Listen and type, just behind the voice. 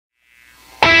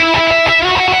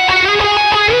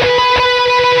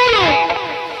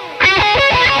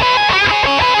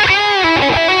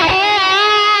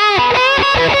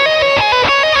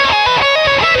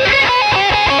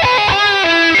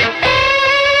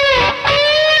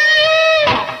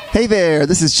Hey there,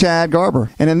 this is Chad Garber,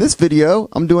 and in this video,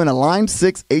 I'm doing a Line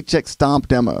 6 HX Stomp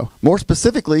demo. More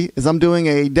specifically, I'm doing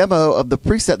a demo of the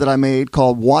preset that I made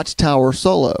called Watchtower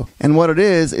Solo. And what it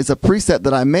is a preset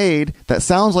that I made that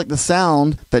sounds like the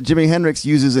sound that Jimi Hendrix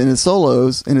uses in his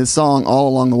solos in his song All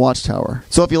Along the Watchtower.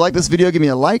 So if you like this video, give me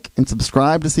a like and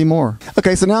subscribe to see more.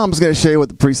 Okay, so now I'm just going to show you what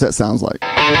the preset sounds like.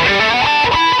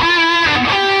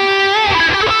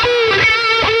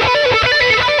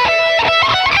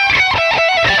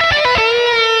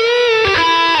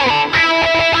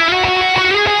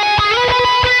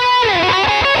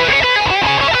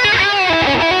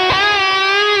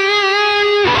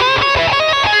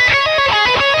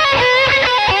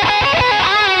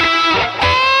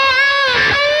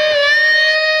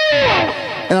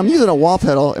 And I'm using a wah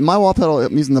pedal. In my wah pedal,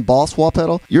 I'm using the Boss wah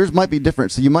pedal. Yours might be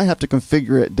different, so you might have to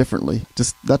configure it differently.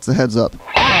 Just that's a heads up.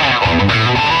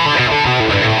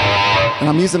 And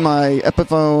I'm using my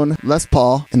Epiphone Les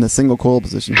Paul in the single coil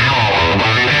position.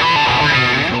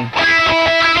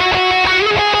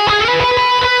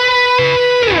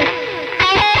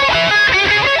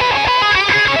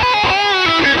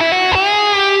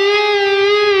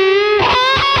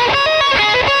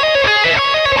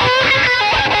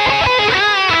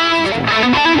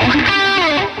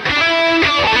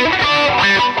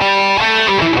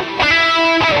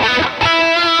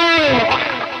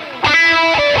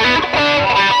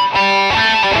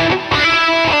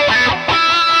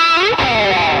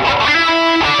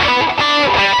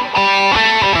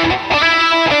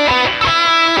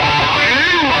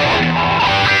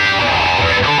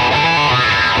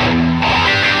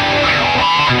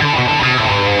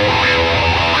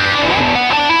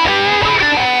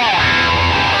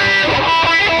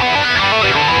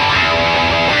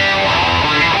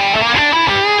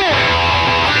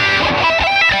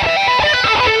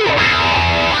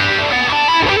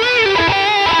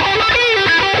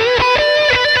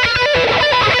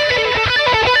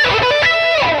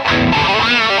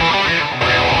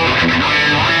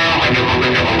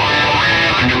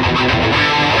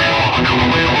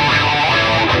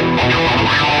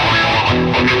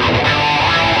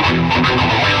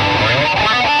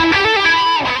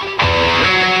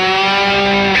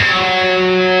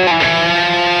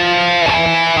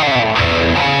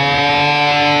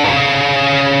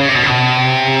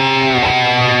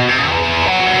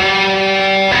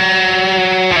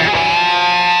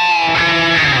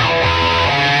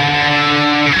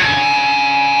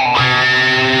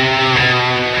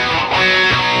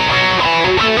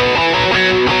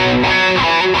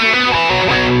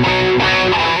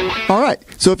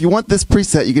 So if you want this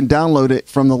preset, you can download it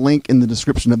from the link in the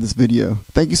description of this video.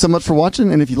 Thank you so much for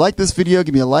watching, and if you like this video,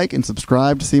 give me a like and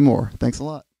subscribe to see more. Thanks a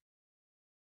lot.